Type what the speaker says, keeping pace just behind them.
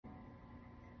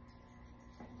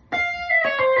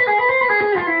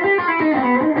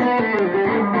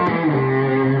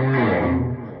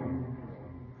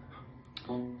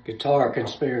Guitar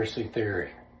conspiracy theory.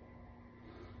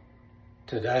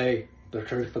 Today, the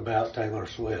truth about Taylor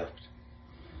Swift.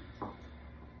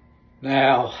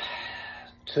 Now,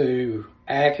 to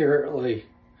accurately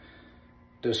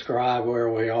describe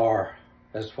where we are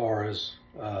as far as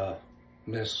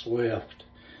Miss Swift,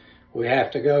 we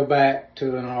have to go back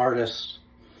to an artist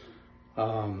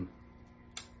from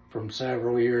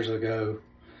several years ago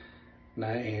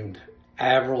named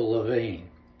Avril Lavigne,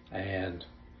 and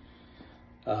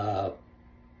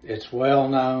it's well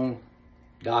known,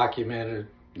 documented.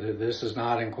 This is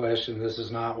not in question. This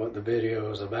is not what the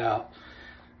video is about.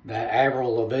 That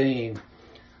Avril Lavigne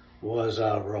was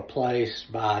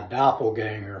replaced by a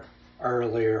doppelganger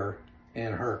earlier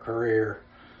in her career,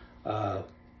 not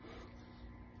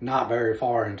very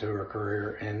far into her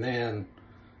career. And then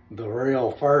the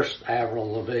real first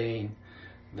Avril Lavigne,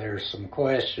 there's some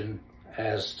question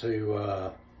as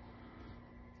to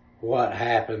what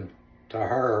happened to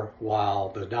her while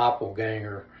the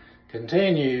doppelganger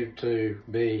continued to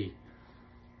be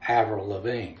Avril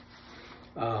Lavigne.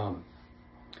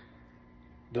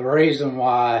 The reason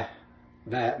why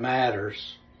that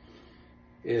matters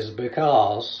is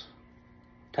because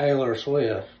Taylor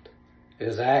Swift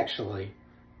is actually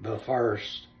the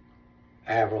first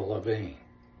Avril Lavigne.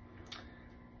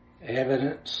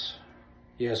 Evidence?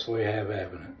 Yes, we have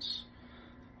evidence.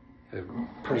 It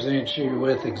presents you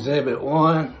with Exhibit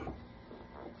 1.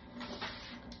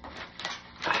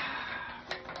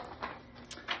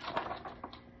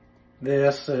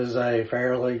 This is a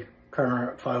fairly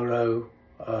current photo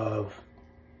of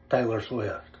Taylor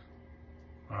Swift.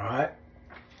 All right.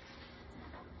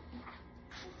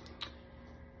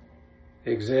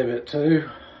 Exhibit 2.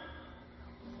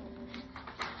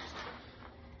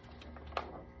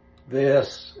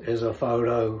 This is a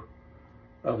photo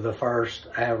of the first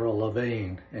Avril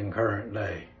Lavigne in current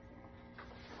day.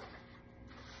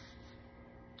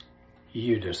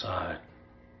 You decide.